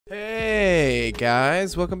Hey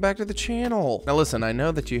guys, welcome back to the channel. Now listen, I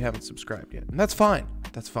know that you haven't subscribed yet, and that's fine.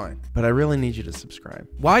 That's fine. But I really need you to subscribe.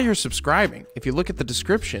 While you're subscribing, if you look at the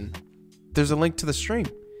description, there's a link to the stream.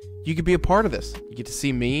 You could be a part of this. You get to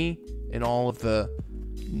see me in all of the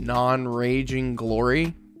non-raging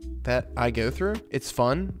glory that I go through. It's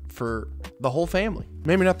fun for the whole family.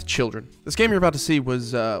 Maybe not the children. This game you're about to see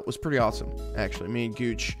was pretty awesome, actually. Me and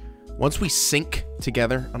Gooch, once we sync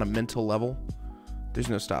together on a mental level, there's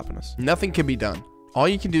no stopping us. Nothing can be done. All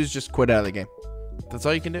you can do is just quit out of the game. That's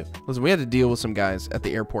all you can do. Listen, we had to deal with some guys at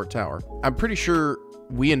the airport tower. I'm pretty sure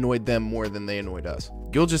we annoyed them more than they annoyed us.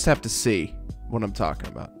 You'll just have to see what I'm talking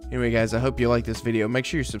about. Anyway, guys, I hope you like this video. Make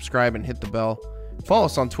sure you subscribe and hit the bell. Follow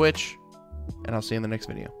us on Twitch, and I'll see you in the next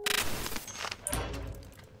video.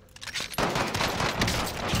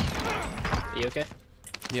 Are you okay?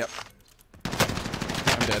 Yep.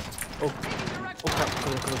 I'm dead. Oh crap,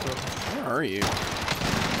 come on. Where are you?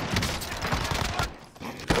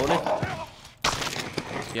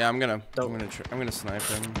 Yeah, I'm gonna snipe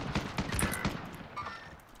him.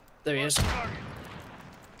 There he is.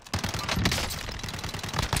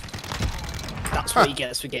 That's what he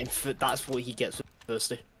gets for getting. That's what he gets for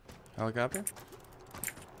thirsty. Helicopter?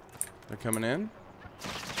 They're coming in.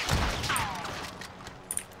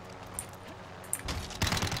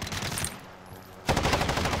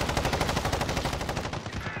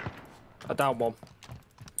 I down one.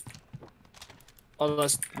 Oh,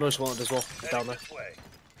 that's most wanted as well. Down there.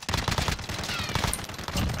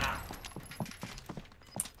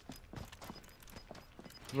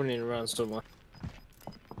 Running around somewhere.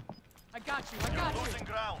 I got you. Losing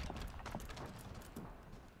ground.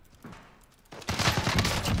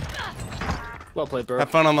 Well played, bro. Have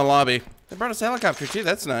fun on the lobby. They brought us a helicopter too.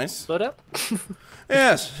 That's nice. Slow down.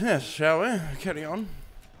 Yes, shall we? Carry on.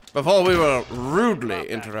 Before we were rudely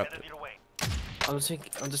interrupted. I'm just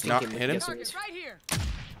thinking. Not hit him? Target's right here.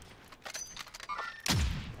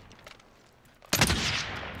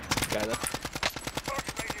 Guy there.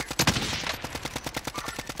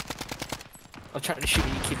 I'm trying to shoot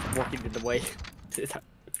you, you keep walking in the way.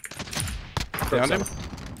 Found him?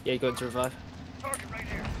 Yeah, you're going to revive.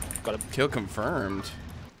 Got him. Kill confirmed.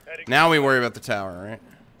 Now we worry about the tower, right?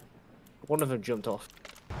 One of them jumped off.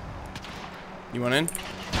 You want in?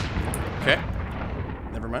 Okay.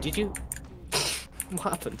 Never mind. Did you? What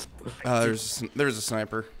happened? There's a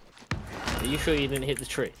sniper. Are you sure you didn't hit the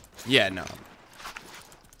tree? Yeah, no.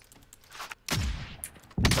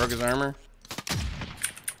 Broke his armor.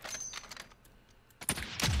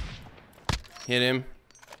 Hit him.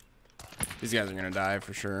 These guys are gonna die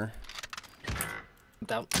for sure. I'm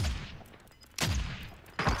down.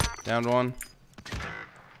 Downed one.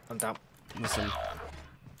 I'm down. Listen.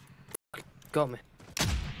 Got me.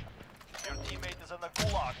 Your teammate is in the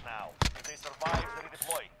gulag now. If they survive, they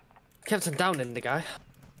redeploy. Kept him down in the guy.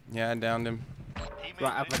 Yeah, I downed him. Teammate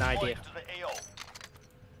Right, I have an idea. to the AO.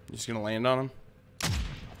 You just gonna land on him?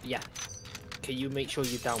 Yeah. Can you make sure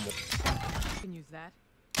you down one? You can use that.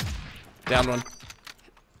 Downed one.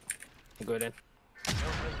 I'm going in.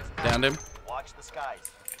 Downed him. Watch the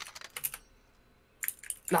skies.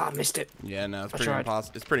 Nah, I missed it. Yeah, no, it's I pretty tried.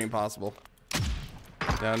 impossible. It's pretty impossible.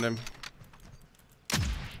 Downed him.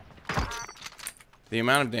 The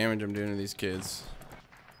amount of damage I'm doing to these kids.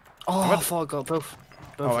 Oh, I thought I got both.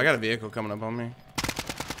 Oh, I got a vehicle coming up on me.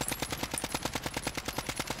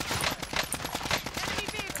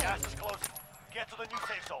 Gas is closing. Get to the new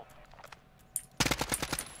safe zone.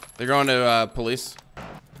 They're going to police.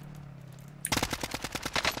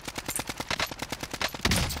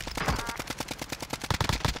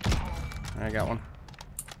 I got one.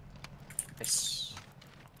 Nice.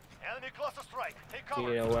 Enemy cluster strike. Take Do cover.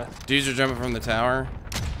 you know where? Dudes are jumping from the tower.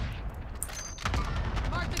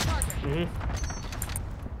 Mark the target.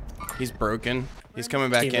 He's broken. He's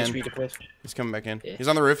coming back Teammates in. redeployed. He's coming back in. Yeah. He's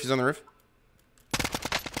on the roof. He's on the roof.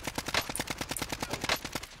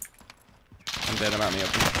 I'm dead. I'm out in the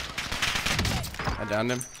open. I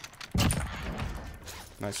downed him.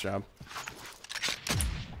 Nice job.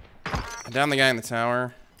 I downed the guy in the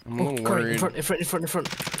tower. I'm a little worried. In front.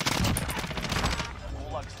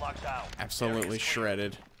 Gulag's locked down. Absolutely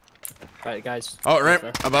shredded. Right, guys. Oh, right.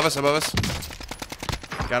 Fair. Above us.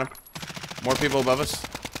 Got him. More people above us.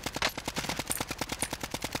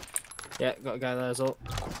 Yeah, got a guy there as well.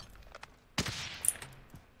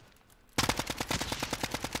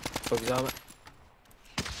 Broke his armor.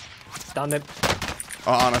 Down him.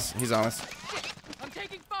 Oh, on us. He's on us. I'm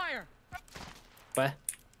taking fire. Where?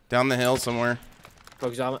 Down the hill somewhere.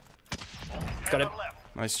 Broke his armor. Got him.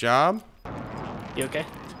 Nice job. You okay?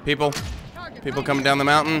 People. Target People right coming here. down the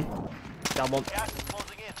mountain. Down one. Gas is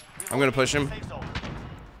closing in. I'm gonna push him. Safe zone.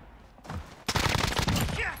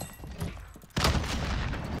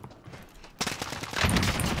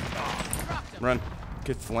 Run.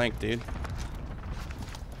 Good flank, dude.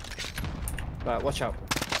 Right, watch out.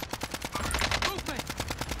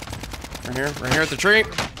 Right here. Right here at the tree.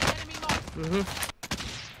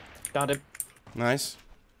 Got him. Nice.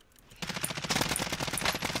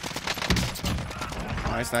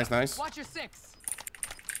 Nice, nice, nice. Watch your 6.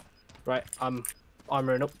 Right, I'm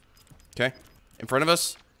armoring up. Okay. In front of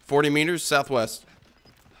us, 40 meters southwest.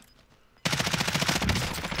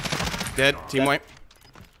 Dead. Team Dead. wipe.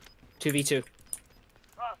 2v2.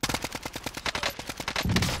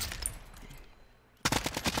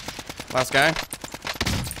 Last guy.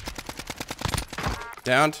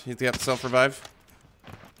 Downed. He's got the self-revive.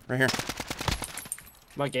 Right here.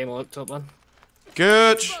 My game looked up, man.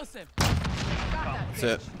 Gooch. Explosive. That's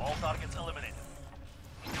it. All targets eliminated.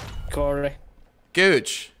 Corey.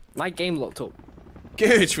 Gooch. My game looked up.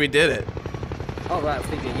 Gooch, we did it. Oh, right, I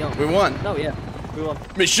think you're young. We won. No, yeah. We won.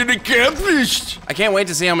 Mission accomplished. I can't wait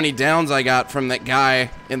to see how many downs I got from that guy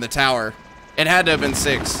in the tower. It had to have been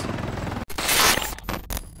 6.